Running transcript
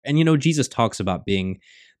And, Jesus talks about being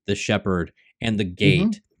the shepherd and the gate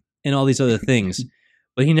Mhm. and all these other things,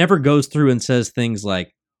 but he never goes through and says things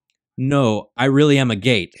like, no, I really am a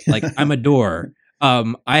gate. Like, I'm a door.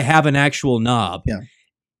 I have an actual knob. Yeah.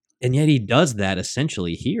 And yet he does that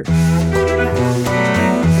essentially here.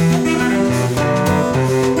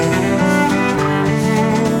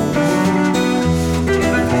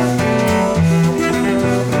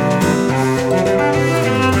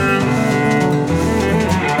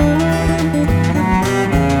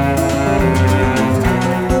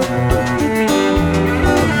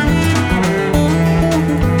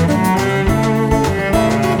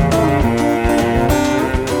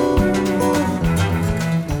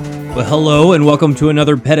 Well, hello and welcome to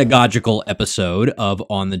another pedagogical episode of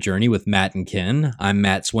On the Journey with Matt and Ken. I'm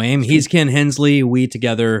Matt Swaim. He's Ken Hensley. We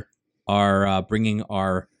together are bringing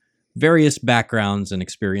our various backgrounds and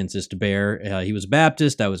experiences to bear. He was a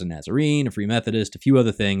Baptist, I was a Nazarene, a Free Methodist, a few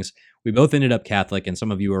other things. We both ended up Catholic, and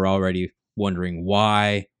some of you are already wondering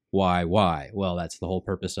why. Well, that's the whole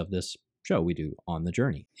purpose of this show we do On the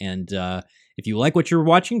Journey. And if you like what you're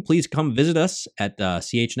watching, please come visit us at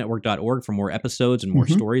chnetwork.org for more episodes and more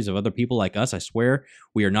stories of other people like us. I swear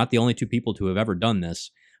we are not the only two people to have ever done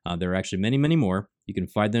this. There are actually many, many more. You can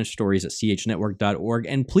find their stories at chnetwork.org.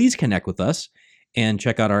 And please connect with us and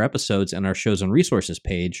check out our episodes and our shows and resources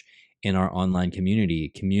page in our online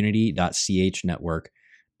community,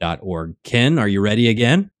 community.chnetwork.org. Ken, are you ready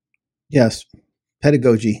again? Yes.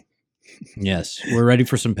 Pedagogy. Yes, we're ready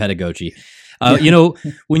for some pedagogy.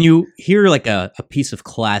 When you hear like a piece of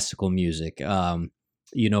classical music,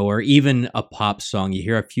 or even a pop song, you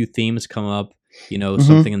hear a few themes come up,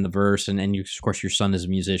 something in the verse, and you, of course, your son is a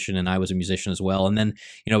musician, and I was a musician as well. And then,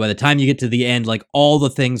 by the time you get to the end, like all the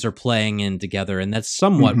things are playing in together, and that's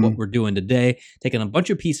somewhat what we're doing today, taking a bunch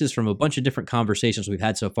of pieces from a bunch of different conversations we've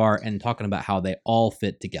had so far and talking about how they all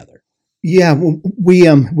fit together. Yeah,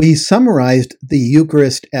 we summarized the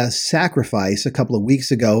Eucharist as sacrifice a couple of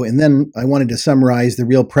weeks ago, and then I wanted to summarize the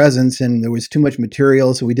real presence, and there was too much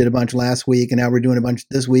material, so we did a bunch last week, and now we're doing a bunch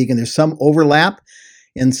this week, and there's some overlap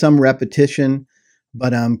and some repetition,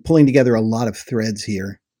 but I'm pulling together a lot of threads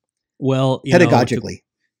here. Well, pedagogically.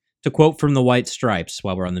 To quote from the White Stripes,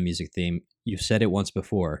 while we're on the music theme, you've said it once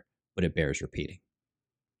before, but it bears repeating.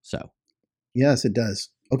 So. Yes, it does.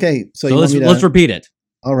 Okay, so let's repeat it.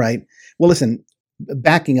 All right. Well, listen,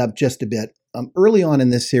 backing up just a bit, early on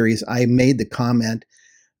in this series, I made the comment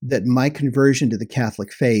that my conversion to the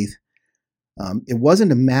Catholic faith, it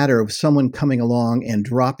wasn't a matter of someone coming along and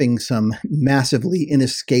dropping some massively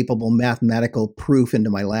inescapable mathematical proof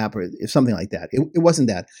into my lap or something like that. It wasn't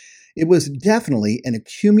that. It was definitely an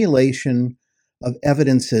accumulation of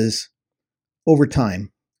evidences over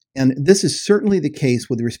time. And this is certainly the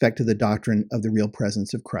case with respect to the doctrine of the real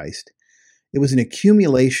presence of Christ. It was an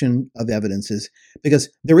accumulation of evidences because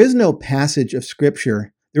there is no passage of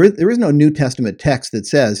Scripture, there is no New Testament text that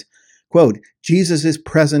says, quote, Jesus is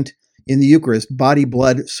present in the Eucharist, body,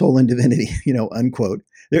 blood, soul, and divinity, unquote.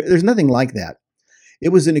 There's nothing like that. It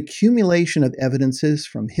was an accumulation of evidences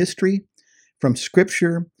from history, from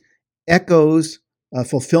Scripture, echoes,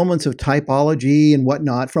 fulfillments of typology and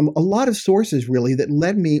whatnot, from a lot of sources, really, that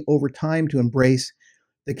led me over time to embrace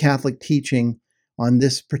the Catholic teaching on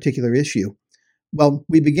this particular issue. Well,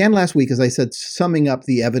 we began last week, as I said, summing up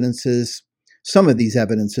the evidences, some of these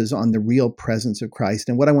evidences on the real presence of Christ.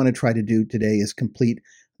 And what I want to try to do today is complete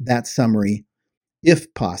that summary,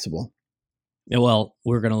 if possible. Well,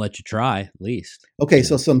 we're going to let you try, at least. Okay,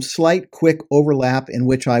 so some slight, quick overlap in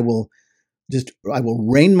which I will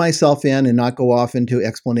rein myself in and not go off into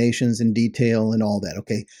explanations in detail and all that.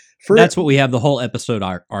 Okay. That's what we have the whole episode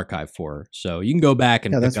archive for. So you can go back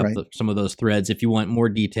and pick up right. some of those threads if you want more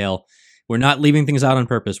detail. We're not leaving things out on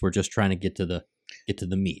purpose. We're just trying to get to the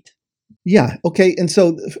meat. Yeah. Okay. And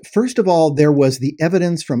so first of all, there was the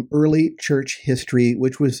evidence from early church history,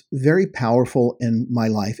 which was very powerful in my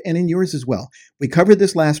life and in yours as well. We covered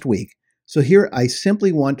this last week. So here I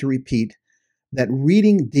simply want to repeat that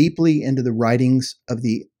reading deeply into the writings of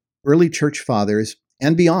the early church fathers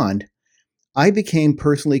and beyond, I became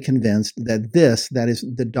personally convinced that that is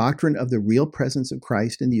the doctrine of the real presence of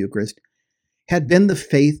Christ in the Eucharist, had been the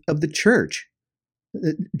faith of the church.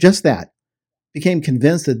 Just that. Became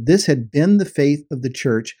convinced that this had been the faith of the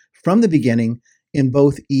church from the beginning in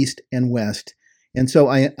both East and West. And so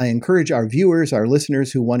I encourage our viewers, our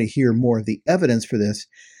listeners who want to hear more of the evidence for this,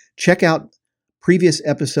 check out previous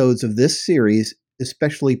episodes of this series,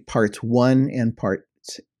 especially parts 1 and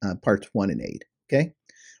parts 1 and 8. Okay?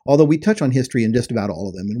 Although we touch on history in just about all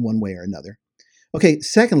of them in one way or another. Okay,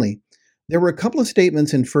 secondly, there were a couple of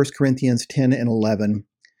statements in 1 Corinthians 10 and 11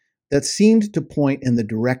 that seemed to point in the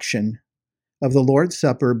direction of the Lord's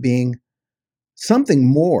Supper being something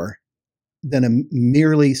more than a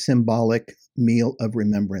merely symbolic meal of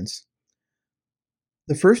remembrance.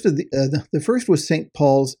 The first was St.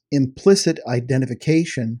 Paul's implicit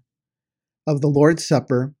identification of the Lord's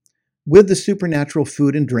Supper with the supernatural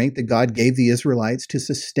food and drink that God gave the Israelites to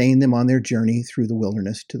sustain them on their journey through the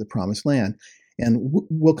wilderness to the Promised Land. And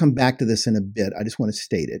we'll come back to this in a bit. I just want to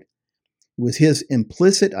state it. It was his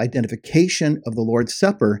implicit identification of the Lord's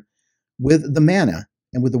Supper with the manna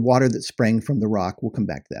and with the water that sprang from the rock. We'll come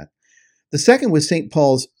back to that. The second was St.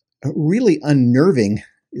 Paul's really unnerving,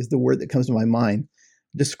 is the word that comes to my mind,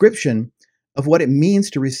 description of what it means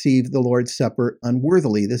to receive the Lord's Supper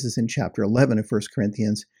unworthily. This is in chapter 11 of 1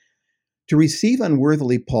 Corinthians. To receive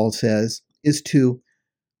unworthily, Paul says, is to,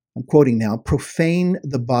 I'm quoting now, profane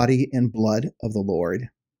the body and blood of the Lord.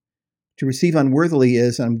 To receive unworthily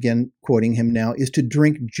is, I'm again quoting him now, is to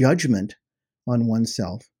drink judgment on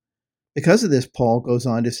oneself. Because of this, Paul goes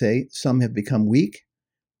on to say, some have become weak.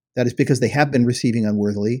 That is because they have been receiving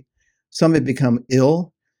unworthily. Some have become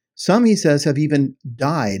ill. Some, he says, have even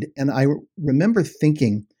died. And I remember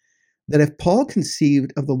thinking that if Paul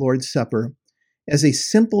conceived of the Lord's Supper as a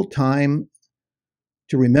simple time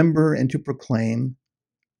to remember and to proclaim,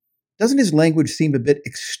 doesn't his language seem a bit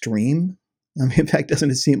extreme? I mean, in fact,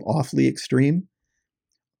 doesn't it seem awfully extreme?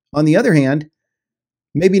 On the other hand,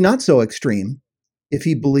 maybe not so extreme if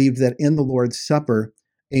he believed that in the Lord's Supper,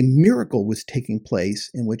 a miracle was taking place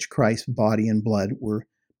in which Christ's body and blood were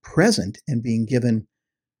present and being given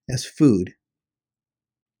as food.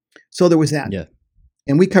 So there was that. Yeah.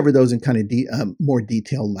 And we covered those in kind of more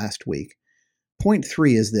detail last week. Point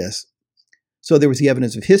 3 is this. So there was the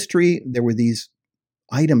evidence of history. There were these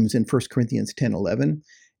items in 1 Corinthians 10:11.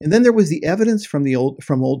 And then there was the evidence from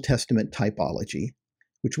Old Testament typology,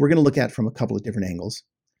 which we're going to look at from a couple of different angles.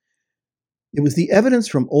 It was the evidence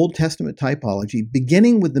from Old Testament typology,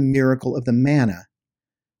 beginning with the miracle of the manna,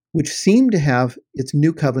 which seemed to have its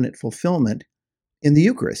new covenant fulfillment in the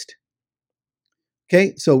Eucharist.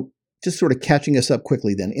 Okay, so just sort of catching us up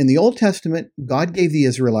quickly then. In the Old Testament, God gave the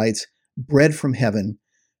Israelites bread from heaven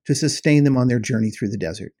to sustain them on their journey through the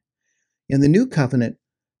desert. In the New Covenant,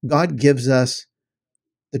 God gives us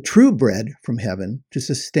the true bread from heaven to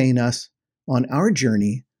sustain us on our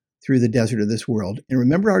journey through the desert of this world. And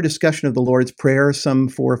remember our discussion of the Lord's Prayer some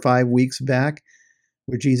 4 or 5 weeks back,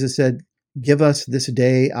 where Jesus said, give us this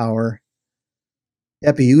day our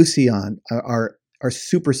epiousion, our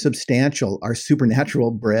supersubstantial, our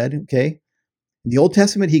supernatural bread, okay? In the Old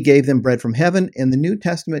Testament, he gave them bread from heaven. In the New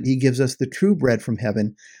Testament, he gives us the true bread from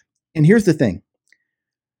heaven. And here's the thing.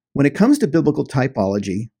 When it comes to biblical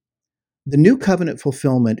typology, the New Covenant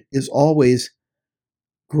fulfillment is always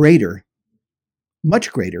greater,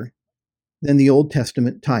 much greater than the Old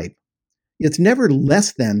Testament type. It's never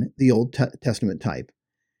less than the Old Testament type.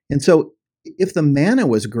 And so if the manna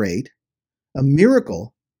was great, a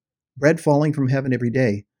miracle, bread falling from heaven every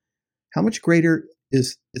day, how much greater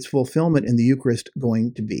is its fulfillment in the Eucharist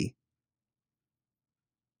going to be?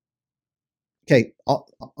 Okay,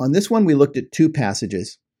 on this one, we looked at 2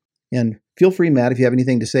 passages. And feel free, Matt, if you have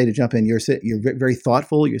anything to say, to jump in. You're very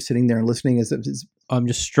thoughtful. You're sitting there and listening. I'm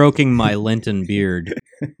just stroking my Lenten beard,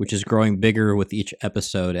 which is growing bigger with each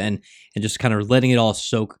episode, and just kind of letting it all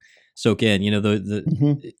soak in. You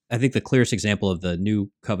know, I think the clearest example of the New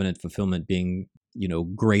Covenant fulfillment being, you know,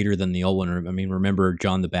 greater than the old one. I mean, remember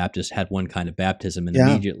John the Baptist had one kind of baptism, and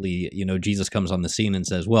immediately, you know, Jesus comes on the scene and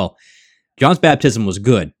says, "Well, John's baptism was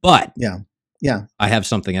good, but I have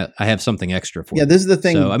something extra for you." Yeah, this is the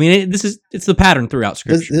thing. So, I mean, it's the pattern throughout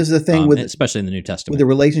Scripture. This is the thing especially in the New Testament, with the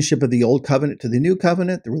relationship of the Old Covenant to the New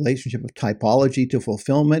Covenant, the relationship of typology to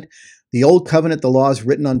fulfillment. The Old Covenant, the law is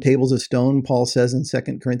written on tables of stone, Paul says in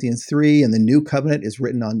 2 Corinthians 3, and the New Covenant is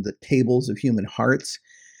written on the tables of human hearts.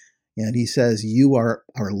 And he says, you are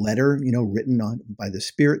our letter, you know, written on by the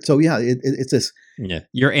Spirit. So yeah, it's this. Yeah,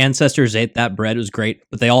 your ancestors ate that bread. It was great,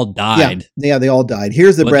 but they all died. Yeah, they all died.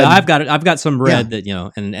 Here's the bread. I've got some bread that, you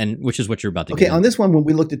know, and which is what you're about to get. Okay, on this one, when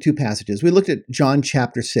we looked at 2 passages, we looked at John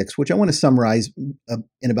chapter 6, which I want to summarize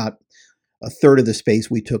in about a third of the space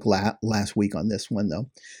we took last week on this one, though.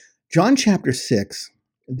 John chapter 6,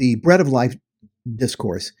 the bread of life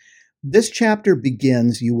discourse. This chapter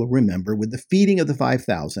begins, you will remember, with the feeding of the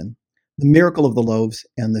 5,000. The miracle of the loaves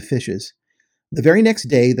and the fishes. The very next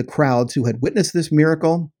day, the crowds who had witnessed this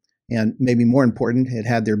miracle, and maybe more important, had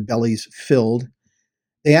had their bellies filled,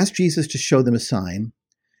 they asked Jesus to show them a sign.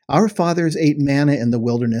 Our fathers ate manna in the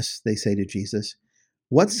wilderness, they say to Jesus.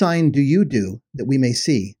 What sign do you do that we may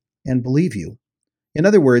see and believe you? In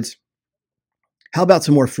other words, how about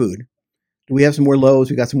some more food? Do we have some more loaves?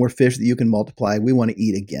 We got some more fish that you can multiply. We want to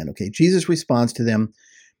eat again. Okay. Jesus responds to them,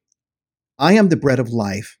 I am the bread of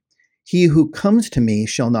life. He who comes to me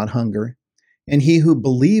shall not hunger, and he who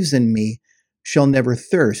believes in me shall never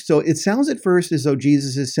thirst. So it sounds at first as though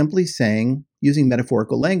Jesus is simply saying, using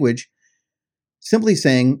metaphorical language, simply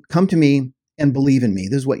saying, come to me and believe in me.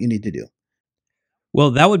 This is what you need to do.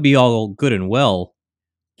 Well, that would be all good and well,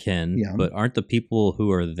 Ken, Yeah. but aren't the people who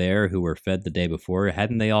are there who were fed the day before,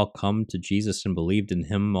 hadn't they all come to Jesus and believed in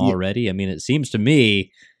him already? I mean, it seems to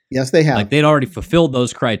me Yes, they have. like they'd already fulfilled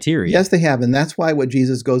those criteria. Yes, they have. And that's why what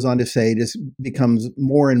Jesus goes on to say just becomes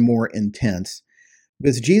more and more intense.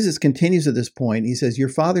 Because Jesus continues at this point, he says, your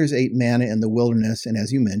fathers ate manna in the wilderness, and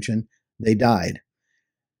as you mentioned, they died.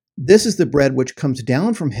 This is the bread which comes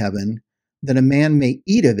down from heaven, that a man may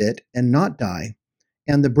eat of it and not die.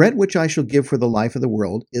 And the bread which I shall give for the life of the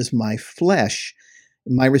world is my flesh.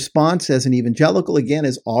 My response as an evangelical, again,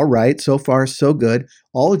 is all right, so far so good.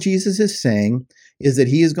 All Jesus is saying is that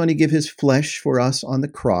he is going to give his flesh for us on the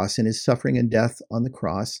cross, in his suffering and death on the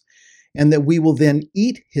cross, and that we will then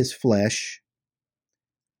eat his flesh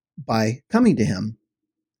by coming to him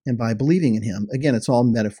and by believing in him. Again, it's all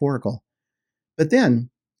metaphorical. But then,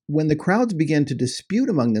 when the crowds begin to dispute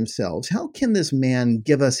among themselves, how can this man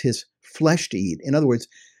give us his flesh to eat? In other words,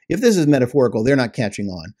 if this is metaphorical, they're not catching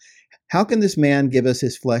on. How can this man give us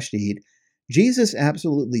his flesh to eat? Jesus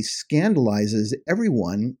absolutely scandalizes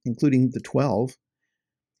everyone, including the 12.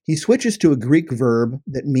 He switches to a Greek verb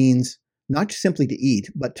that means not simply to eat,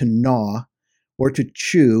 but to gnaw, or to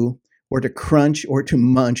chew, or to crunch, or to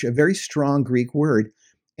munch, a very strong Greek word.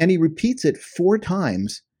 And he repeats it 4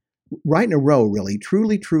 times, right in a row, really.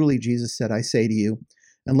 Truly, truly, Jesus said, I say to you,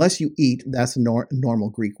 unless you eat, that's a normal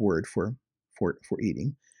Greek word for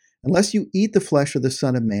eating. Unless you eat the flesh of the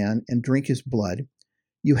Son of Man and drink his blood,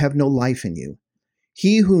 you have no life in you.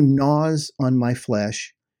 He who gnaws on my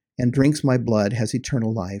flesh and drinks my blood has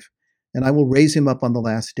eternal life, and I will raise him up on the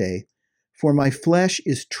last day. For my flesh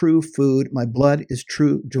is true food, my blood is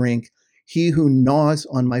true drink. He who gnaws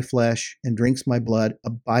on my flesh and drinks my blood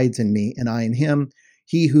abides in me, and I in him.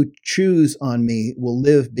 He who chews on me will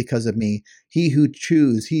live because of me. He who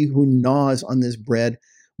gnaws on this bread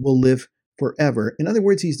will live forever. In other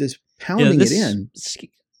words, he's just pounding it in.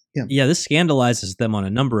 Yeah, this scandalizes them on a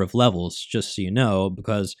number of levels, just so you know,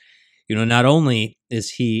 because, not only is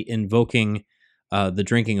he invoking the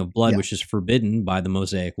drinking of blood, which is forbidden by the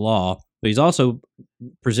Mosaic law, but he's also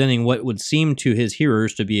presenting what would seem to his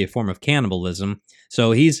hearers to be a form of cannibalism.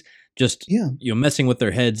 So he's just messing with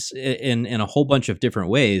their heads in a whole bunch of different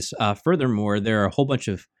ways. Furthermore, there are a whole bunch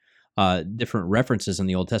of different references in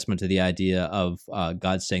the Old Testament to the idea of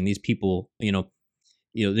God saying these people, they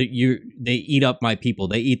eat up my people,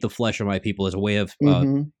 they eat the flesh of my people, as a way of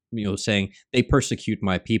saying they persecute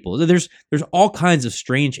my people. There's all kinds of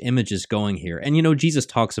strange images going here, and Jesus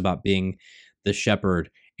talks about being the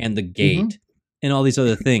shepherd and the gate and all these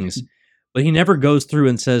other things, but he never goes through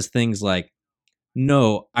and says things like,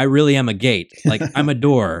 no, I really am a gate. Like, I'm a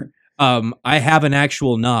door. I have an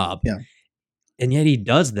actual knob. Yeah. And yet he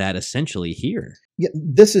does that essentially here. Yeah,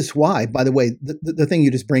 this is why, by the way, the thing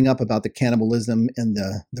you just bring up about the cannibalism and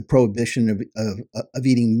the prohibition of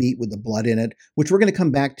eating meat with the blood in it, which we're going to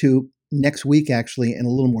come back to next week, actually, in a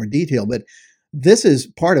little more detail. But this is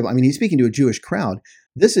part of, he's speaking to a Jewish crowd.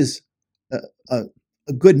 This is a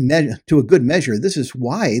good measure. This is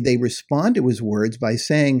why they respond to his words by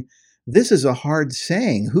saying, this is a hard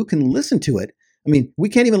saying. Who can listen to it? We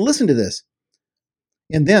can't even listen to this.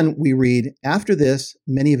 And then we read, after this,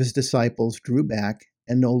 many of his disciples drew back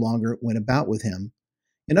and no longer went about with him.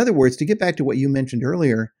 In other words, to get back to what you mentioned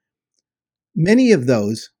earlier, many of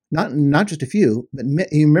those, not just a few, but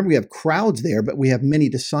you remember we have crowds there, but we have many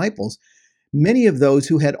disciples. Many of those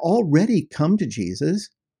who had already come to Jesus,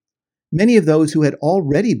 many of those who had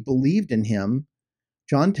already believed in him,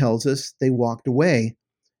 John tells us they walked away.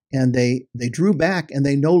 And they drew back, and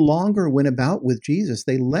they no longer went about with Jesus.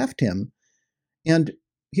 They left him. And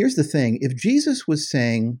here's the thing. If Jesus was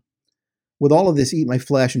saying, with all of this eat my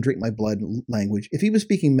flesh and drink my blood language, if he was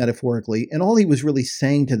speaking metaphorically, and all he was really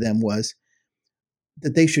saying to them was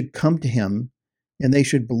that they should come to him and they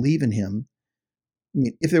should believe in him,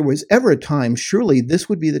 if there was ever a time, surely this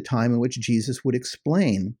would be the time in which Jesus would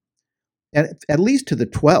explain, at least to the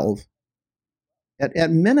 12,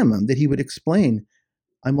 at minimum, that he would explain,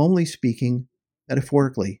 I'm only speaking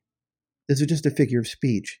metaphorically. This is just a figure of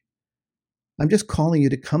speech. I'm just calling you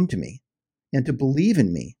to come to me and to believe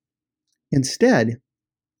in me. Instead,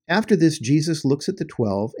 after this, Jesus looks at the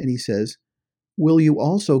 12 and he says, will you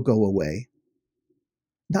also go away?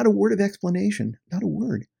 Not a word of explanation, not a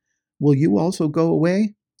word. Will you also go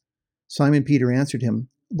away? Simon Peter answered him,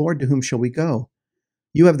 Lord, to whom shall we go?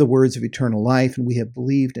 You have the words of eternal life, and we have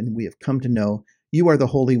believed and we have come to know you are the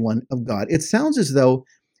Holy One of God. It sounds as though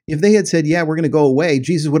if they had said, yeah, we're going to go away,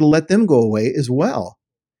 Jesus would have let them go away as well.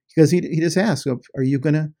 Because he just asked, are you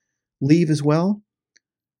going to leave as well?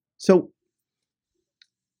 So,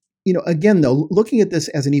 again, though, looking at this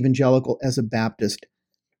as an evangelical, as a Baptist,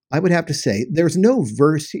 I would have to say there's no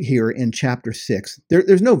verse here in chapter 6.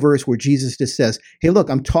 There's no verse where Jesus just says, hey, look,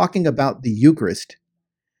 I'm talking about the Eucharist.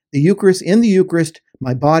 The Eucharist, in the Eucharist,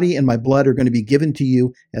 my body and my blood are going to be given to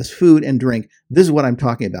you as food and drink. This is what I'm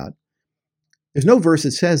talking about. There's no verse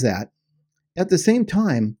that says that. At the same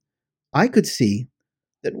time, I could see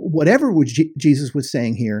that whatever Jesus was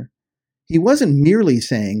saying here, he wasn't merely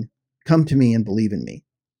saying, come to me and believe in me.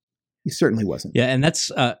 He certainly wasn't. Yeah, and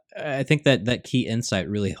that's I think that key insight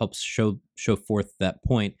really helps show forth that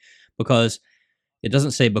point, because it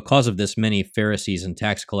doesn't say because of this many Pharisees and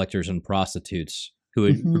tax collectors and prostitutes who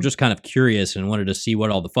were just kind of curious and wanted to see what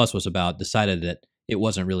all the fuss was about decided that it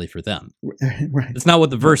wasn't really for them. Right. That's not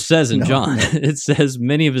what the verse says in John. No. It says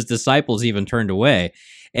many of his disciples even turned away.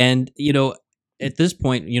 And, at this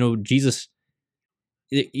point, Jesus,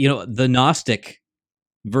 the Gnostic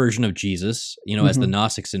version of Jesus, as the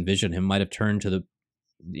Gnostics envision him, might have turned to the,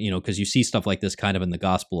 because you see stuff like this kind of in the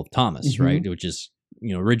Gospel of Thomas, right? Which is,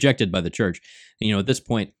 rejected by the church. And, at this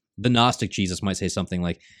point, the Gnostic Jesus might say something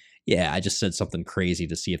like, yeah, I just said something crazy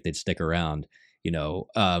to see if they'd stick around.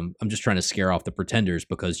 I'm just trying to scare off the pretenders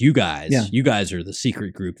because you guys are the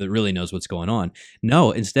secret group that really knows what's going on.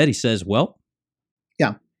 No, instead he says, well,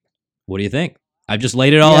 yeah, what do you think? I've just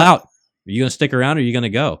laid it all out. Are you going to stick around or are you going to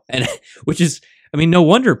go? And which is, no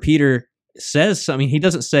wonder Peter says, he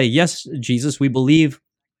doesn't say, yes, Jesus, we believe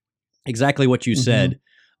exactly what you said,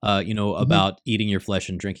 about eating your flesh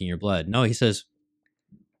and drinking your blood. No, he says,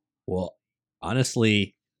 well,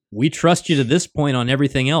 honestly, we trust you to this point on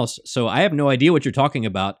everything else. So I have no idea what you're talking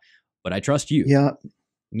about, but I trust you. Yeah.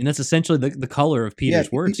 That's essentially the color of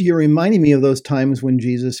Peter's words. You're reminding me of those times when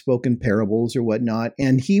Jesus spoke in parables or whatnot,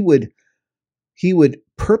 and he would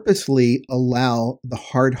purposely allow the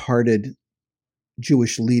hard-hearted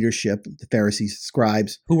Jewish leadership, the Pharisees,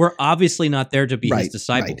 scribes, who were obviously not there to be his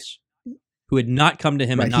disciples, who had not come to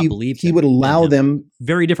him and not believed him. He would allow them,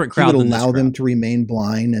 very different crowd. He would allow them to remain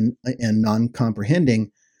blind and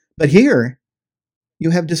non-comprehending. But here,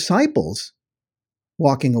 you have disciples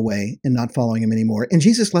walking away and not following him anymore, and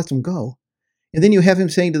Jesus lets them go. And then you have him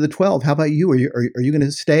saying to the 12, "How about you? Are you going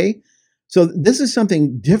to stay?" So this is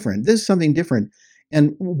something different.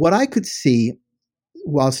 And what I could see,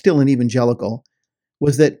 while still an evangelical,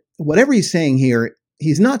 was that whatever he's saying here,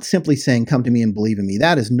 he's not simply saying, come to me and believe in me.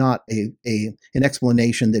 That is not an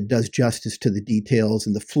explanation that does justice to the details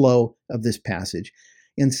and the flow of this passage.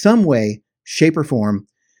 In some way, shape, or form,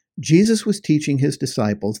 Jesus was teaching his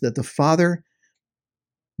disciples that the Father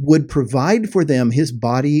would provide for them his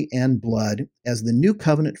body and blood as the new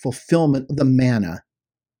covenant fulfillment of the manna,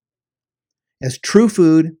 as true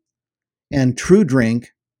food and true drink,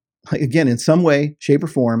 again, in some way, shape, or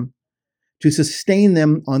form, to sustain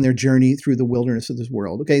them on their journey through the wilderness of this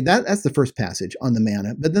world. Okay, that's the first passage on the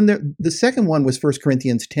manna. But then the second one was 1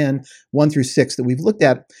 Corinthians 10, 1 through 6, that we've looked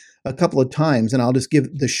at a couple of times, and I'll just give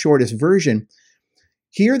the shortest version.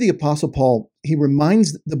 Here, the Apostle Paul, he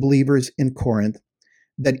reminds the believers in Corinth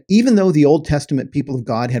that even though the Old Testament people of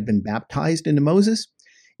God had been baptized into Moses,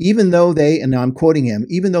 even though they, and now I'm quoting him,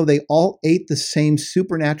 even though they all ate the same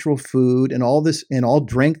supernatural food and all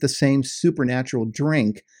drank the same supernatural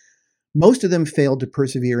drink, most of them failed to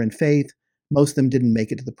persevere in faith. Most of them didn't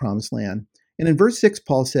make it to the promised land. And in verse 6,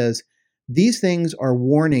 Paul says, these things are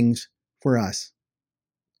warnings for us.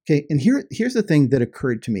 Okay, and here's the thing that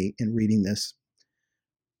occurred to me in reading this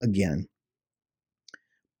again.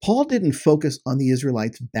 Paul didn't focus on the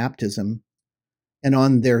Israelites' baptism and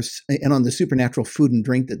on the supernatural food and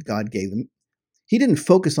drink that God gave them. He didn't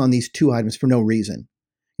focus on these two items for no reason.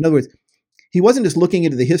 In other words, he wasn't just looking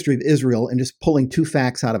into the history of Israel and just pulling two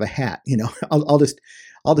facts out of a hat. I'll just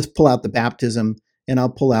pull out the baptism and I'll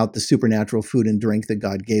pull out the supernatural food and drink that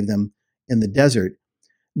God gave them in the desert.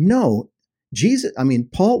 No,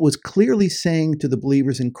 Paul was clearly saying to the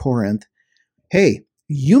believers in Corinth, hey,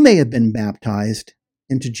 you may have been baptized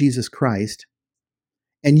into Jesus Christ,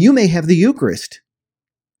 and you may have the Eucharist,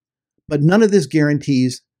 but none of this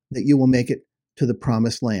guarantees that you will make it to the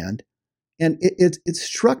promised land. And it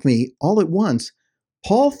struck me all at once.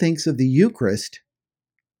 Paul thinks of the Eucharist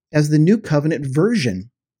as the new covenant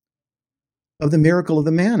version of the miracle of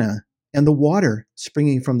the manna and the water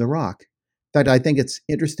springing from the rock. In fact, I think it's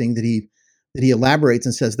interesting that he elaborates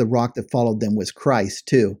and says the rock that followed them was Christ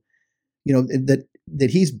too. That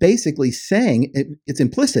that he's basically saying, it's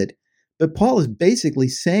implicit, but Paul is basically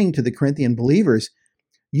saying to the Corinthian believers,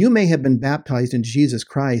 you may have been baptized into Jesus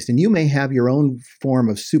Christ, and you may have your own form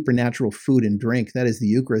of supernatural food and drink, that is the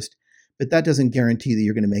Eucharist, but that doesn't guarantee that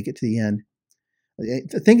you're going to make it to the end.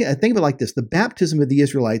 Think of it like this. The baptism of the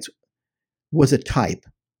Israelites was a type,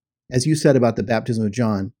 as you said about the baptism of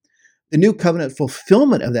John. The new covenant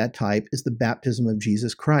fulfillment of that type is the baptism of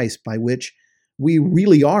Jesus Christ, by which we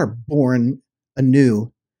really are born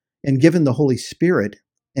anew and given the Holy Spirit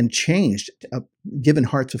and changed, given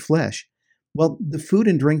hearts of flesh. Well, the food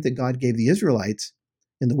and drink that God gave the Israelites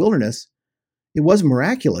in the wilderness, it was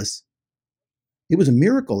miraculous. It was a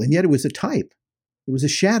miracle, and yet it was a type. It was a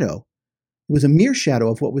shadow. It was a mere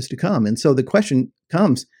shadow of what was to come. And so the question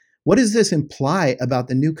comes, what does this imply about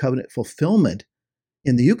the new covenant fulfillment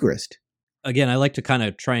in the Eucharist? Again, I like to kind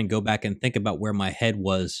of try and go back and think about where my head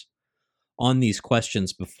was on these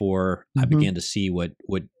questions before I began to see what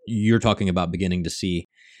you're talking about beginning to see.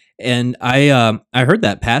 And I heard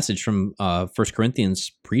that passage from 1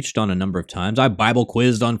 Corinthians preached on a number of times. I Bible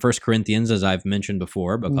quizzed on 1 Corinthians, as I've mentioned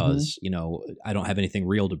before, because, I don't have anything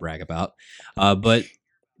real to brag about. But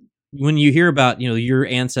when you hear about, your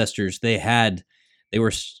ancestors, they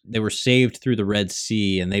were saved through the Red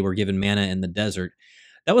Sea and they were given manna in the desert.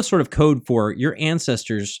 That was sort of code for your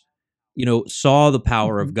ancestors, saw the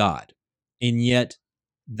power of God, and yet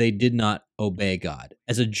they did not obey God.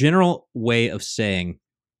 As a general way of saying,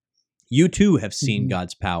 you too have seen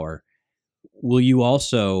God's power. Will you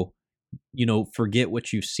also, forget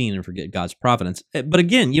what you've seen and forget God's providence? But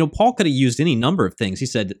again, Paul could have used any number of things. He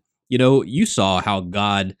said, you saw how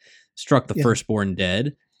God struck the firstborn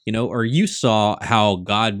dead, or you saw how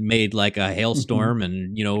God made like a hailstorm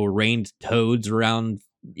and, rained toads around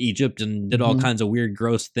Egypt and did all kinds of weird,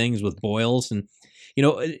 gross things with boils. And,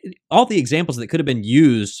 all the examples that could have been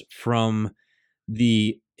used from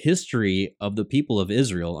the history of the people of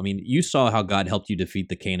Israel. I mean, you saw how God helped you defeat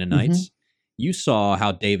the Canaanites. You saw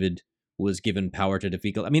how David was given power to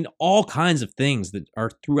defeat. I mean, all kinds of things that are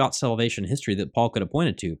throughout salvation history that Paul could have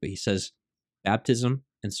pointed to. But he says baptism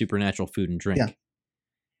and supernatural food and drink,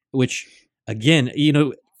 which again,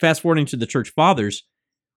 fast forwarding to the church fathers,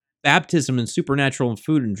 baptism and supernatural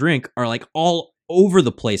food and drink are like all over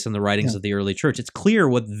the place in the writings of the early church. It's clear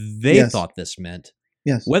what they thought this meant.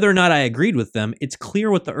 Yes. Whether or not I agreed with them, it's clear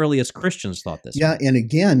what the earliest Christians thought this meant. And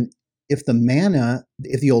again, if the manna,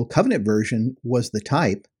 if the Old Covenant version was the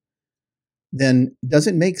type, then does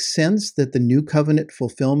it make sense that the New Covenant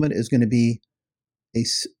fulfillment is going to be a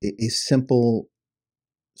simple,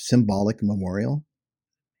 symbolic memorial?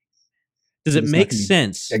 Does it make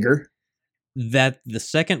sense bigger? That the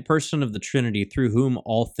second person of the Trinity, through whom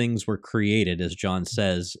all things were created, as John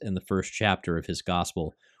says in the first chapter of his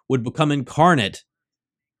gospel, would become incarnate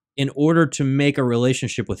in order to make a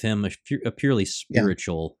relationship with him a purely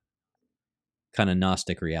spiritual kind of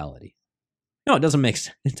Gnostic reality? No, it doesn't make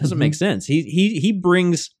sense. It doesn't make sense. He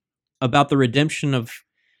brings about the redemption of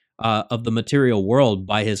the material world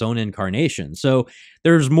by his own incarnation. So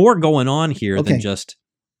there's more going on here than just,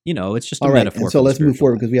 it's just a metaphor. And so let's move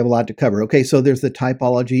forward because we have a lot to cover. Okay, so there's the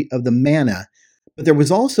typology of the manna, but there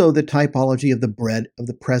was also the typology of the bread of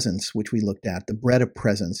the presence, which we looked at, the bread of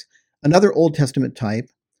presence. Another Old Testament type,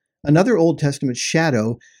 another Old Testament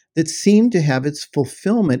shadow that seemed to have its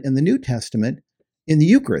fulfillment in the New Testament in the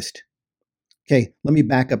Eucharist. Okay, let me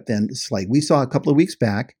back up then a slide. We saw a couple of weeks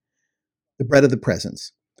back the bread of the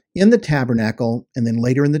presence. In the tabernacle and then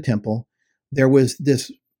later in the temple, there was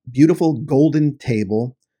this beautiful golden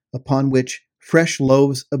table upon which fresh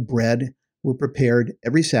loaves of bread were prepared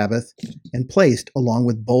every Sabbath and placed along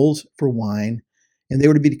with bowls for wine, and they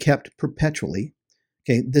were to be kept perpetually.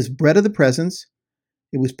 Okay, this bread of the presence,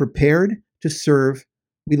 it was prepared to serve,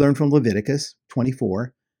 we learned from Leviticus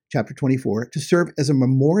 24, chapter 24, to serve as a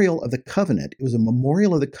memorial of the covenant. It was a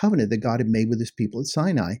memorial of the covenant that God had made with his people at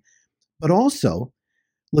Sinai. But also,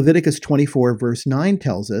 Leviticus 24, verse 9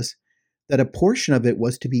 tells us that a portion of it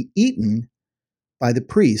was to be eaten by the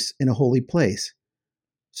priests in a holy place.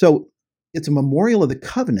 So it's a memorial of the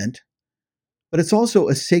covenant, but it's also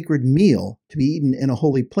a sacred meal to be eaten in a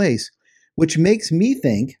holy place, which makes me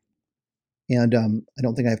think, and I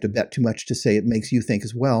don't think I have to bet too much to say it makes you think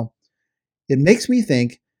as well, it makes me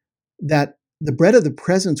think that the bread of the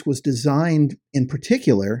presence was designed in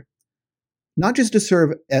particular not just to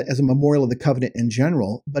serve as a memorial of the covenant in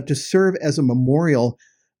general, but to serve as a memorial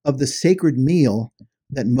of the sacred meal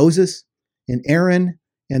that Moses and Aaron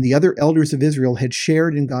and the other elders of Israel had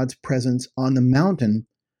shared in God's presence on the mountain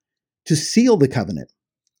to seal the covenant.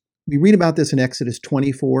 We read about this in Exodus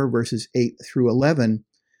 24, verses 8 through 11,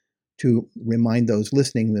 to remind those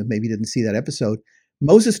listening that maybe didn't see that episode.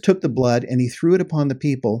 Moses took the blood and he threw it upon the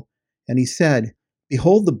people, and he said,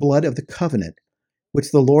 Behold the blood of the covenant,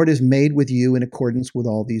 which the Lord has made with you in accordance with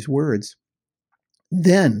all these words.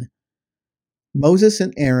 Then Moses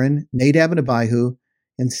and Aaron, Nadab and Abihu,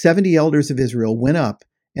 and 70 elders of Israel went up,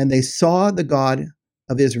 and they saw the God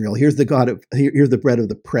of Israel. Here's the bread of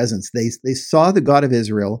the presence. They saw the God of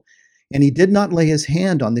Israel, and he did not lay his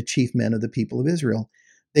hand on the chief men of the people of Israel.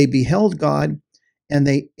 They beheld God, and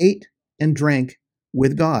they ate and drank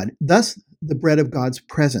with God. Thus, the bread of God's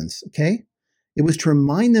presence, okay? It was to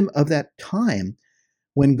remind them of that time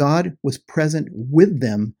when God was present with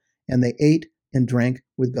them, and they ate and drank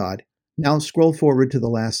with God. Now scroll forward to the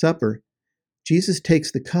Last Supper. Jesus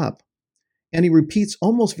takes the cup, and he repeats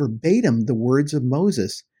almost verbatim the words of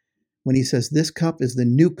Moses when he says, This cup is the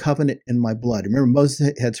new covenant in my blood. Remember,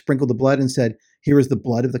 Moses had sprinkled the blood and said, Here is the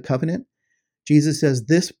blood of the covenant. Jesus says,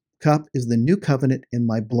 This cup is the new covenant in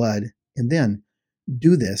my blood. And then,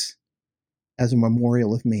 do this as a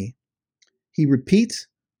memorial of me. He repeats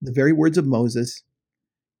the very words of Moses,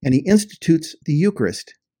 and he institutes the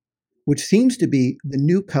Eucharist, which seems to be the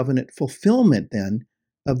new covenant fulfillment then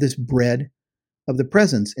of this bread of the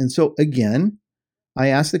presence. And so again, I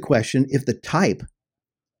ask the question, if the type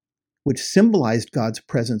which symbolized God's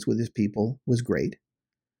presence with his people was great,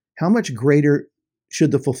 how much greater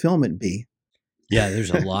should the fulfillment be? Yeah,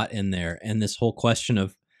 there's a lot in there. And this whole question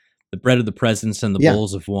of the bread of the presence and the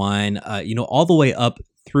bowls of wine, all the way up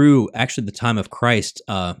through actually the time of Christ.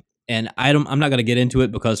 And I'm not going to get into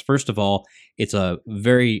it because, first of all, it's a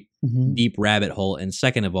very deep rabbit hole. And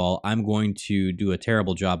second of all, I'm going to do a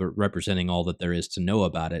terrible job at representing all that there is to know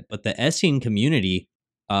about it. But the Essene community,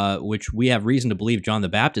 which we have reason to believe John the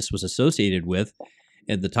Baptist was associated with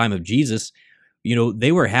at the time of Jesus,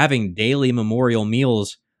 they were having daily memorial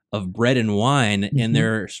meals of bread and wine in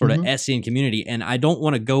their sort of Essene community. And I don't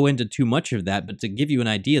want to go into too much of that, but to give you an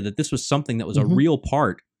idea that this was something that was a real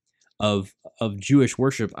part of Jewish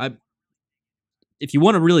worship. If you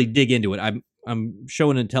want to really dig into it, I'm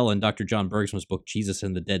showing and telling Dr. John Bergsman's book, Jesus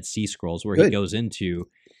and the Dead Sea Scrolls, where he goes into,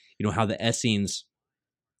 how the Essenes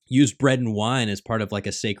used bread and wine as part of like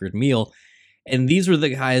a sacred meal. And these were the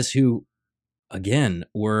guys who, again,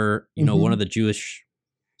 were, one of the Jewish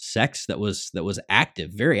sects that was active,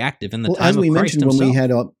 very active in the time of Christ himself. As we mentioned when we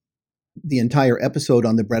had the entire episode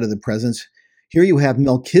on the bread of the presence, here you have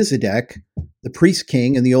Melchizedek, the priest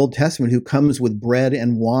king in the Old Testament, who comes with bread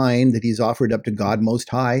and wine that he's offered up to God Most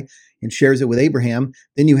High and shares it with Abraham.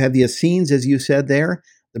 Then you have the Essenes, as you said there,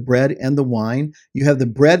 the bread and the wine. You have the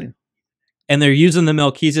bread. And they're using the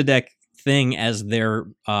Melchizedek thing as their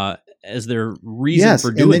reason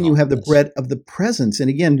for doing it. And then you have the bread of the presence. And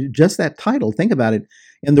again, just that title, think about it.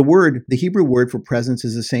 And the Hebrew word for presence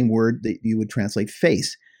is the same word that you would translate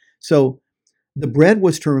face. So the bread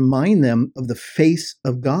was to remind them of the face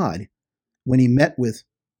of God when he met with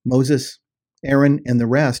Moses, Aaron, and the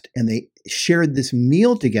rest, and they shared this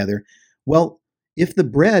meal together. Well, if the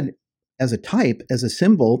bread as a type, as a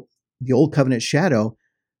symbol, the Old Covenant shadow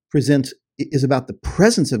is about the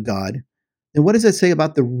presence of God, then what does that say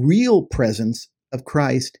about the real presence of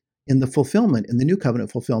Christ in the fulfillment, in the New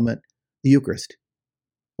Covenant fulfillment, the Eucharist?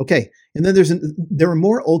 Okay, and then there are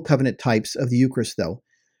more Old Covenant types of the Eucharist, though.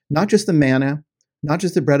 Not just the manna, not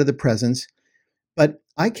just the bread of the presence, but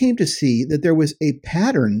I came to see that there was a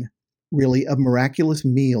pattern, really, of miraculous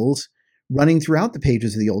meals running throughout the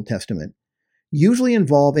pages of the Old Testament, usually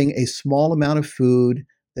involving a small amount of food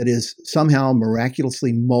that is somehow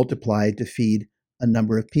miraculously multiplied to feed a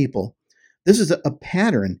number of people. This is a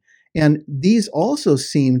pattern, and these also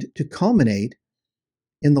seemed to culminate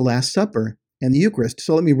in the Last Supper and the Eucharist.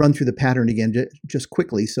 So let me run through the pattern again just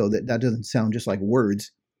quickly so that doesn't sound just like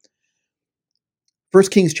words. 1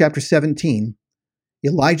 Kings chapter 17,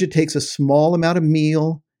 Elijah takes a small amount of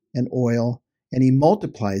meal and oil, and he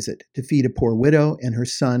multiplies it to feed a poor widow and her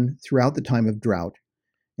son throughout the time of drought.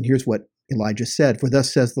 And here's what Elijah said, For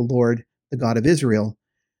thus says the Lord, the God of Israel,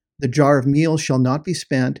 the jar of meal shall not be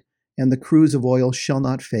spent, and the cruse of oil shall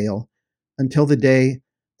not fail, until the day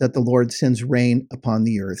that the Lord sends rain upon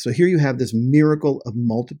the earth. So here you have this miracle of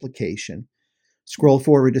multiplication. Scroll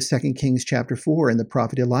forward to 2 Kings chapter 4, and the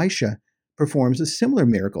prophet Elisha performs a similar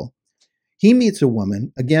miracle. He meets a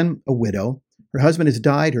woman, again a widow. Her husband has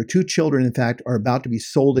died. Her 2 children, in fact, are about to be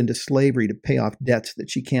sold into slavery to pay off debts that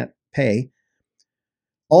she can't pay.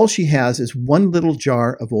 All she has is one little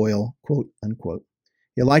jar of oil, quote unquote.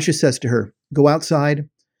 Elisha says to her, Go outside,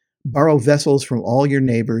 borrow vessels from all your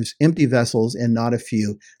neighbors, empty vessels and not a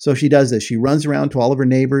few. So she does this. She runs around to all of her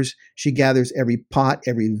neighbors. She gathers every pot,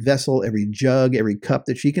 every vessel, every jug, every cup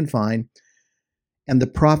that she can find. and the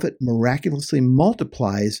prophet miraculously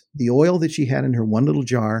multiplies the oil that she had in her one little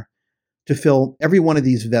jar to fill every one of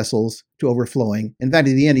these vessels to overflowing. In fact,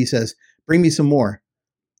 at the end, he says, bring me some more.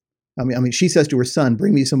 I mean, she says to her son,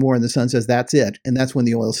 bring me some more. And the son says, that's it. And that's when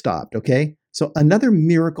the oil stopped. Okay. So another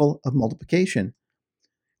miracle of multiplication.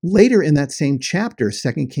 Later in that same chapter,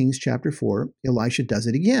 2 Kings chapter 4, Elisha does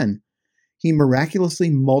it again. He miraculously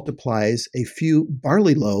multiplies a few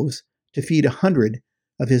barley loaves to feed 100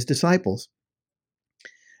 of his disciples.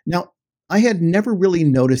 Now, I had never really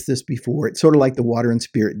noticed this before. It's sort of like the water and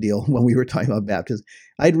spirit deal when we were talking about baptism.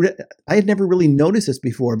 I had never really noticed this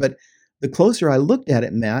before, but the closer I looked at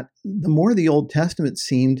it, Matt, the more the Old Testament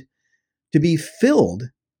seemed to be filled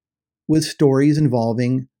with stories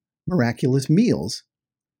involving miraculous meals.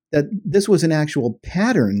 That this was an actual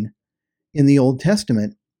pattern in the Old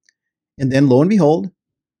Testament. And then lo and behold,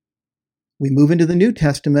 we move into the New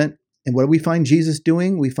Testament, and what do we find Jesus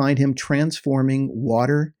doing? We find him transforming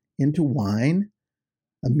water into wine,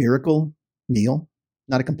 a miracle meal,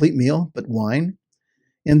 not a complete meal, but wine.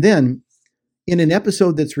 And then in an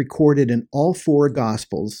episode that's recorded in all four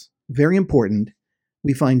Gospels, very important,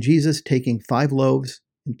 we find Jesus taking 5 loaves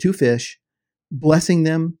and 2 fish, blessing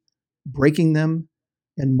them, breaking them,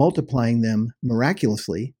 and multiplying them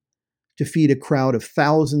miraculously to feed a crowd of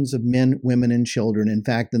thousands of men, women, and children. In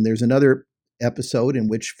fact, then there's another episode in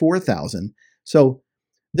which 4,000. So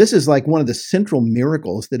this is like one of the central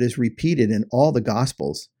miracles that is repeated in all the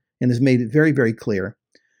Gospels and is made very, very clear.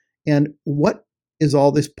 And what is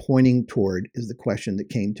all this pointing toward is the question that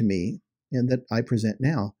came to me and that I present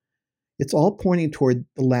now. It's all pointing toward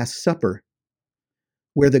the Last Supper,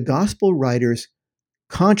 where the Gospel writers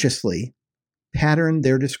consciously pattern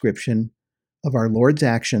their description of our Lord's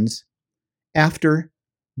actions after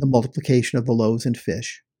the multiplication of the loaves and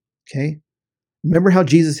fish. Okay? Remember how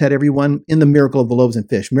Jesus had everyone in the miracle of the loaves and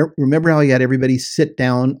fish. Remember how he had everybody sit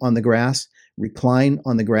down on the grass, recline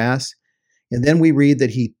on the grass. And then we read that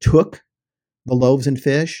he took the loaves and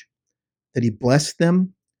fish, that he blessed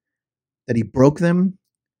them, that he broke them,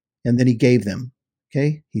 and then he gave them.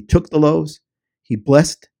 Okay? He took the loaves, he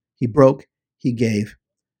blessed, he broke, he gave,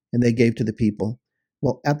 and they gave to the people.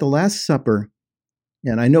 Well, at the Last Supper,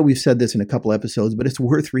 and I know we've said this in a couple episodes, but it's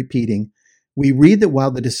worth repeating. We read that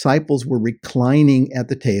while the disciples were reclining at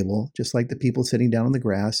the table, just like the people sitting down on the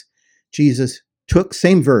grass, Jesus took,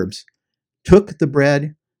 same verbs, took the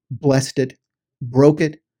bread, blessed it, broke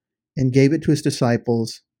it, and gave it to his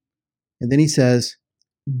disciples. And then he says,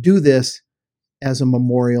 do this as a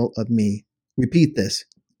memorial of me. Repeat this.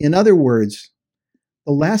 In other words,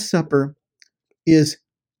 the Last Supper is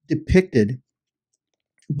depicted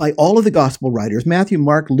by all of the gospel writers, Matthew,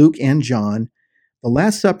 Mark, Luke, and John. The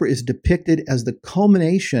Last Supper is depicted as the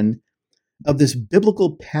culmination of this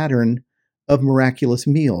biblical pattern of miraculous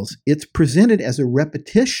meals. It's presented as a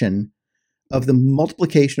repetition of the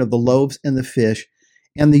multiplication of the loaves and the fish,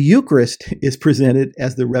 and the Eucharist is presented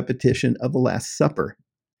as the repetition of the Last Supper.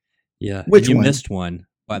 Yeah, Which you one? missed one,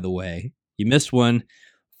 by the way. You missed one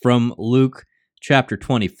from Luke chapter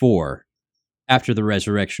 24. After the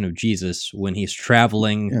resurrection of Jesus, when he's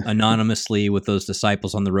traveling anonymously with those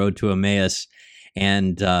disciples on the road to Emmaus,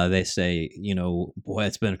 and they say, boy,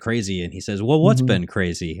 it's been crazy. And he says, well, what's been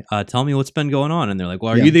crazy? Tell me what's been going on. And they're like,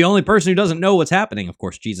 well, are you the only person who doesn't know what's happening? Of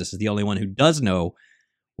course, Jesus is the only one who does know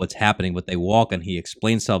what's happening, but they walk and he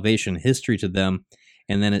explains salvation history to them.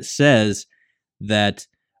 And then it says that,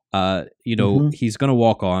 he's going to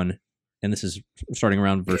walk on. And this is starting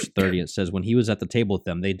around verse 30. It says, when he was at the table with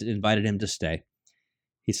them, they invited him to stay.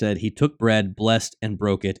 He said, he took bread, blessed and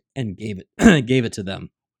broke it, and gave it to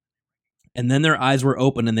them. And then their eyes were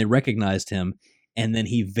open and they recognized him, and then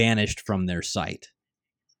he vanished from their sight.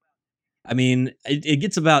 I mean,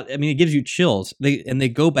 it gives you chills. They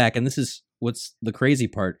go back, and this is what's the crazy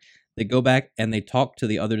part. They go back and they talk to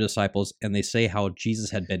the other disciples, and they say how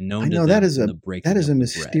Jesus had been known to them. That is a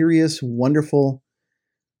mysterious, wonderful.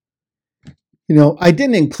 I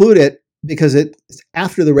didn't include it because it's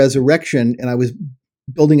after the resurrection, and I was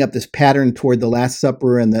building up this pattern toward the Last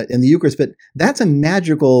Supper and the Eucharist. But that's a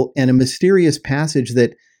magical and a mysterious passage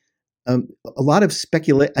that a lot of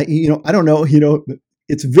speculate. I don't know.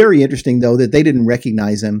 It's very interesting though that they didn't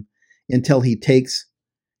recognize him until he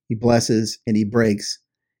blesses, and he breaks,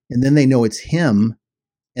 and then they know it's him.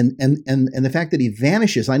 And the fact that he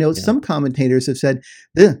vanishes. I know some commentators have said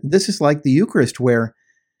this is like the Eucharist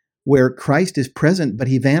where Christ is present, but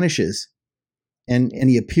he vanishes and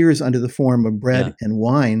he appears under the form of bread and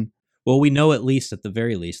wine. Well, we know at the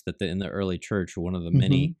very least, that in the early church, one of the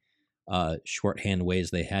many shorthand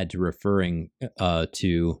ways they had to referring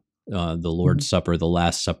to the Lord's Supper, the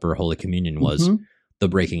Last Supper, Holy Communion was the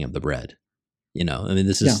breaking of the bread. I mean,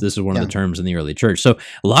 this Yeah, is one of yeah. the terms in the early church. So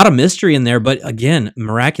a lot of mystery in there, but again,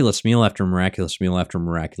 miraculous meal after miraculous meal after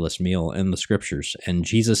miraculous meal in the scriptures. And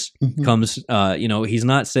Jesus Mhm. comes, he's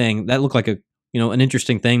not saying that looked like an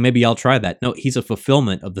interesting thing. Maybe I'll try that. No, he's a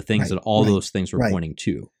fulfillment of the things Right, that all right, those things were right. pointing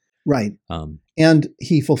to. Right. Um, And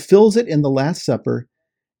he fulfills it in the Last Supper,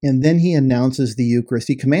 and then he announces the Eucharist.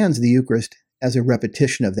 He commands the Eucharist as a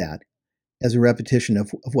repetition of that, as a repetition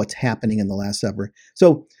of what's happening in the Last Supper.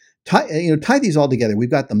 So tie these all together. We've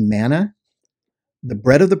got the manna, the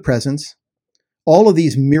bread of the presence, all of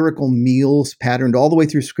these miracle meals patterned all the way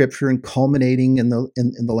through Scripture and culminating in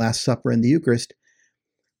the Last Supper and the Eucharist.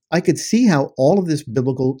 I could see how all of this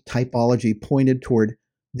biblical typology pointed toward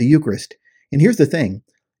the Eucharist. And here's the thing.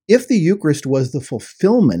 If the Eucharist was the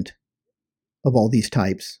fulfillment of all these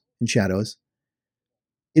types and shadows,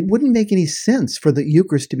 it wouldn't make any sense for the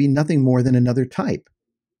Eucharist to be nothing more than another type,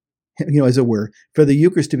 as it were, for the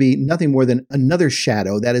Eucharist to be nothing more than another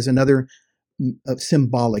shadow, that is another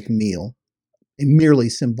symbolic meal, a merely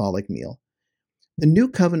symbolic meal. The New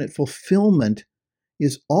Covenant fulfillment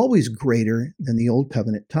is always greater than the Old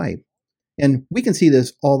Covenant type. And we can see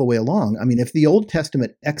this all the way along. I mean, if the Old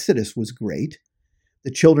Testament Exodus was great, the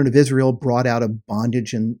children of Israel brought out of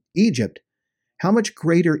bondage in Egypt, how much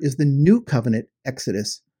greater is the New Covenant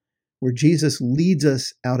Exodus, where Jesus leads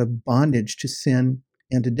us out of bondage to sin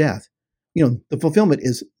and to death? The fulfillment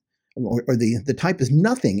is, or the type is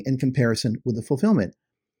nothing in comparison with the fulfillment.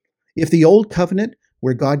 If the Old Covenant,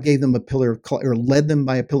 where God gave them a pillar of or led them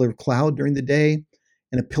by a pillar of cloud during the day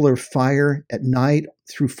and a pillar of fire at night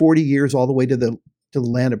through 40 years all the way to the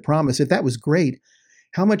land of promise, if that was great,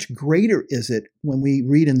 how much greater is it when we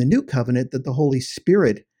read in the New Covenant that the Holy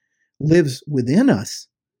Spirit lives within us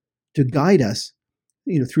to guide us,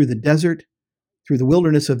 through the desert, through the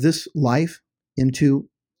wilderness of this life into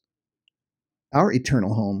our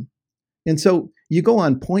eternal home. And so you go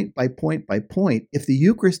on point by point by point. If the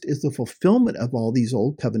Eucharist is the fulfillment of all these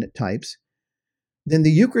Old Covenant types, then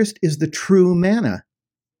the Eucharist is the true manna.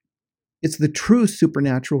 It's the true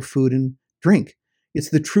supernatural food and drink. It's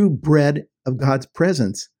the true bread of God's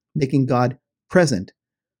presence, making God present,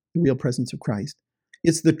 the real presence of Christ.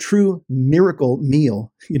 It's the true miracle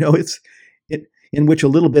meal. It's in which a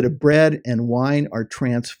little bit of bread and wine are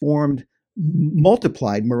transformed,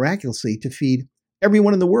 multiplied miraculously to feed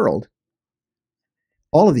everyone in the world.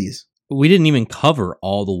 All of these. We didn't even cover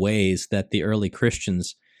all the ways that the early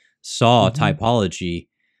Christians saw typology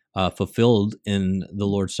fulfilled in the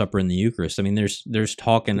Lord's Supper and the Eucharist. I mean, there's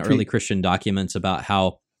talk in early Christian documents about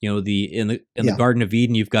how in the Garden of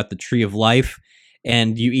Eden you've got the tree of life,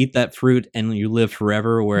 and you eat that fruit and you live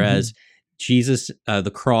forever. Whereas Jesus,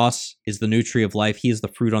 the cross is the new tree of life. He is the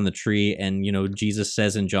fruit on the tree, and Jesus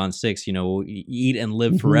says in John 6, eat and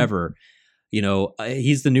live forever.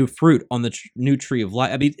 He's the new fruit on the new tree of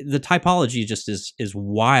life. I mean, the typology just is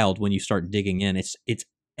wild when you start digging in. It's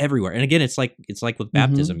everywhere. And again, it's like with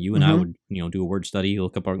baptism. You and I would, do a word study,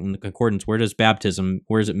 look up in the concordance, where is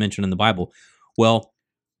it mentioned in the Bible? Well,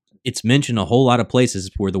 it's mentioned a whole lot of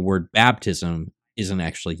places where the word baptism isn't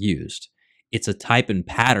actually used. It's a type and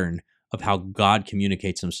pattern of how God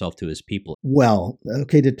communicates himself to his people. Well,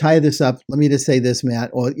 okay, to tie this up, let me just say this,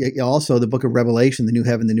 Matt. Also, the book of Revelation, the new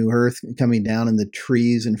heaven, the new earth coming down, and the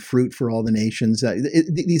trees and fruit for all the nations.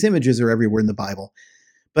 These images are everywhere in the Bible.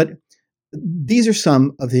 But these are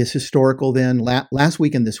some of his historical, last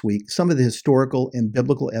week and this week, some of the historical and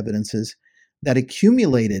biblical evidences that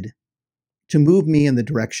accumulated to move me in the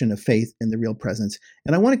direction of faith in the real presence.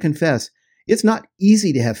 And I want to confess, it's not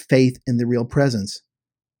easy to have faith in the real presence.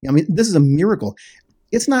 I mean, this is a miracle.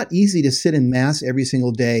 It's not easy to sit in Mass every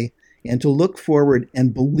single day and to look forward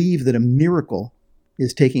and believe that a miracle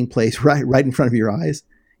is taking place right in front of your eyes.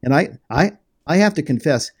 And I have to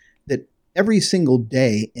confess that every single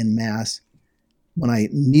day in Mass, when I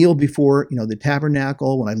kneel before the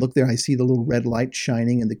tabernacle, when I look there, I see the little red light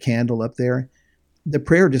shining and the candle up there. The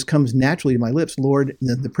prayer just comes naturally to my lips. Lord,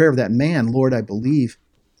 the prayer of that man, Lord, I believe.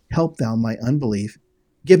 Help thou my unbelief.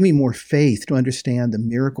 Give me more faith to understand the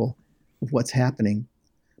miracle of what's happening.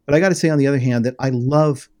 But I got to say, on the other hand, that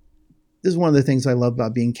this is one of the things I love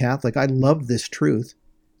about being Catholic. I love this truth.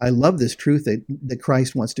 I love this truth that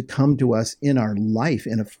Christ wants to come to us in our life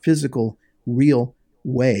in a physical, real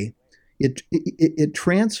way. It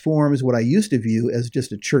transforms what I used to view as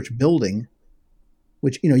just a church building,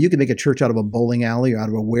 which, you can make a church out of a bowling alley or out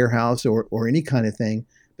of a warehouse or any kind of thing,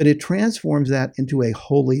 but it transforms that into a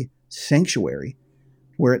holy sanctuary,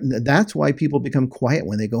 where that's why people become quiet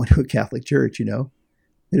when they go into a Catholic church, It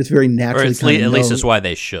is very natural. Or at least it's why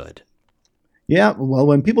they should. Yeah, well,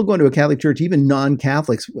 when people go into a Catholic church, even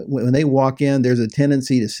non-Catholics, when they walk in, there's a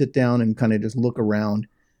tendency to sit down and kind of just look around.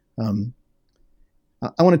 Um,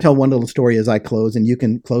 I want to tell one little story as I close, and you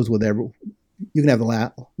can close with you can have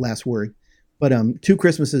the last word. But 2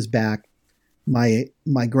 Christmases back, my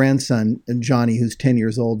grandson, Johnny, who's 10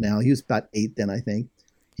 years old now, he was about 8 then, I think,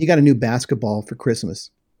 he got a new basketball for Christmas.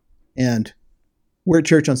 And we're at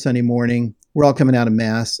church on Sunday morning. We're all coming out of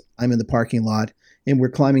Mass. I'm in the parking lot. And we're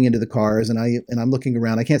climbing into the cars, and I'm looking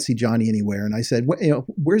around. I can't see Johnny anywhere. And I said,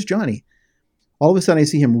 "Where's Johnny?" All of a sudden, I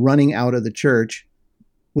see him running out of the church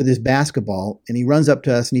with his basketball, and he runs up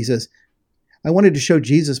to us and he says, "I wanted to show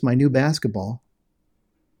Jesus my new basketball."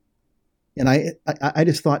 And I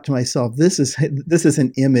just thought to myself, this is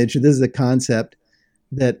an image, this is a concept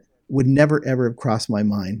that would never ever have crossed my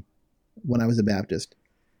mind when I was a Baptist.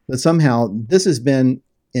 But somehow this has been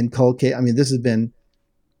inculcated. I mean, this has been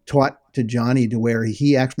taught to Johnny to where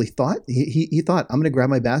he actually thought, he thought, I'm going to grab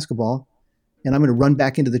my basketball and I'm going to run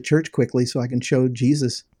back into the church quickly so I can show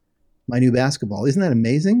Jesus my new basketball. Isn't that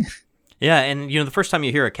amazing? Yeah, and the first time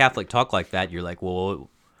you hear a Catholic talk like that, you're like, well,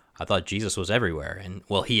 I thought Jesus was everywhere. And,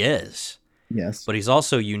 well, he is. Yes. But he's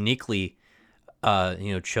also uniquely,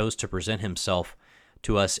 chose to present himself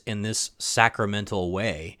to us in this sacramental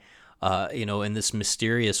way, in this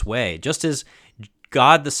mysterious way. Just as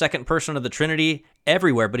God, the second person of the Trinity,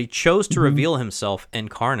 everywhere, but he chose to reveal himself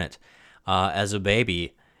incarnate as a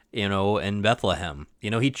baby, in Bethlehem.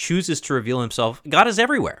 He chooses to reveal himself. God is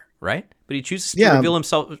everywhere, right? But he chooses to reveal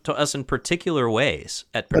himself to us in particular ways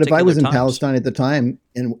at particular times. But if I was in Palestine at the time,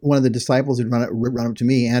 and one of the disciples had run up to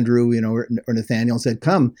me, Andrew, or Nathaniel, and said,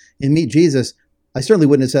 "Come and meet Jesus," I certainly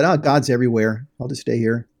wouldn't have said, "Oh, God's everywhere. I'll just stay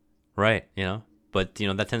here." Right, But,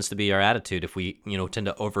 that tends to be our attitude if we, tend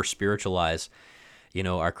to over-spiritualize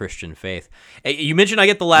our Christian faith. Hey, you mentioned I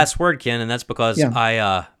get the last word, Ken, and that's because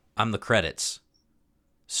I'm the credits.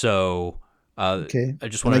 So okay, I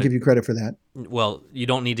just want to give you credit for that. Well, you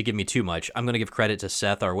don't need to give me too much. I'm going to give credit to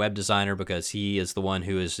Seth, our web designer, because he is the one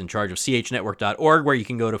who is in charge of chnetwork.org, where you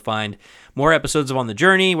can go to find more episodes of On the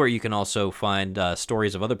Journey, where you can also find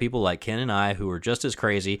stories of other people like Ken and I who are just as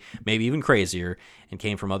crazy, maybe even crazier, and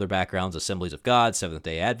came from other backgrounds, Assemblies of God,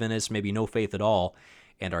 Seventh-day Adventists, maybe no faith at all,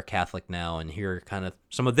 and are Catholic now, and hear kind of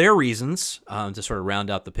some of their reasons to sort of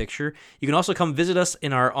round out the picture. You can also come visit us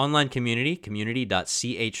in our online community,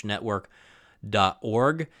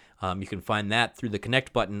 community.chnetwork.org. You can find that through the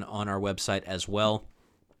Connect button on our website as well.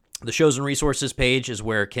 The shows and resources page is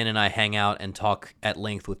where Ken and I hang out and talk at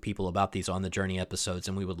length with people about these On the Journey episodes,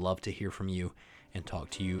 and we would love to hear from you and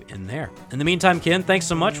talk to you in there. In the meantime, Ken, thanks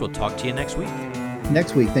so much. We'll talk to you next week.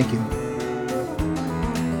 Next week. Thank you.